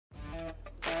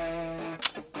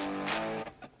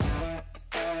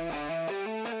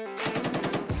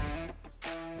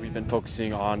We've been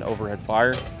focusing on overhead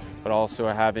fire, but also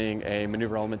having a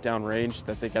maneuver element downrange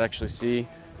that they could actually see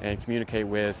and communicate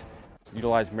with.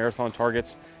 Utilize marathon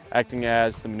targets, acting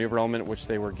as the maneuver element which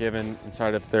they were given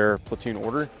inside of their platoon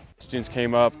order. Students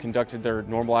came up, conducted their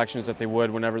normal actions that they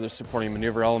would whenever they're supporting a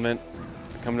maneuver element,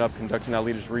 coming up, conducting that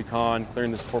leader's recon,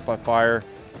 clearing the support by fire,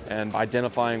 and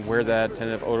identifying where that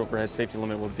tentative overhead safety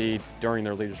limit would be during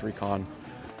their leader's recon.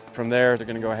 From there, they're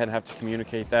going to go ahead and have to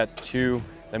communicate that to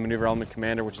the maneuver element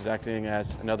commander, which is acting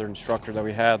as another instructor that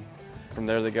we had. From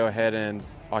there, they go ahead and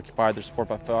occupy their support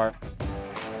by fire.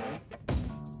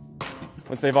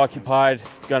 Once they've occupied,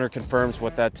 the gunner confirms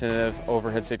what that tentative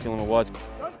overhead safety limit was.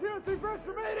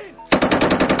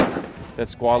 That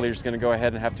squad leader is going to go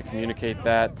ahead and have to communicate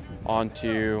that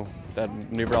onto that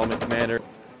maneuver element commander.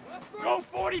 Go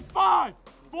 45!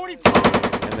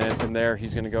 45! And then from there,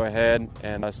 he's going to go ahead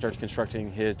and start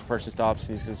constructing his depression stops,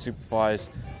 and he's going to supervise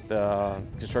the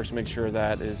construction, make sure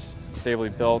that is safely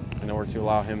built in order to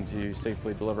allow him to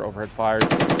safely deliver overhead fire.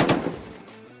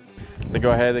 They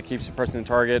go ahead, they keep suppressing the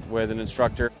target with an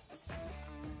instructor.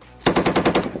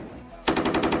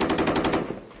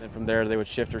 And from there, they would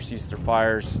shift or cease their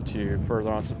fires to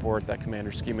further on support that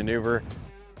commander ski maneuver.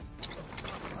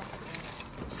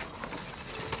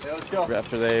 Okay, let's go.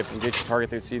 After they've engaged the target,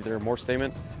 they would see their more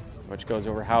statement, which goes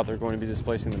over how they're going to be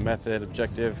displacing, the method,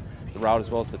 objective, the route,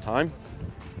 as well as the time.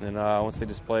 And then once they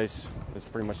displace, it's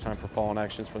pretty much time for follow-on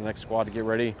actions for the next squad to get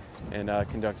ready and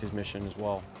conduct his mission as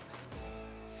well.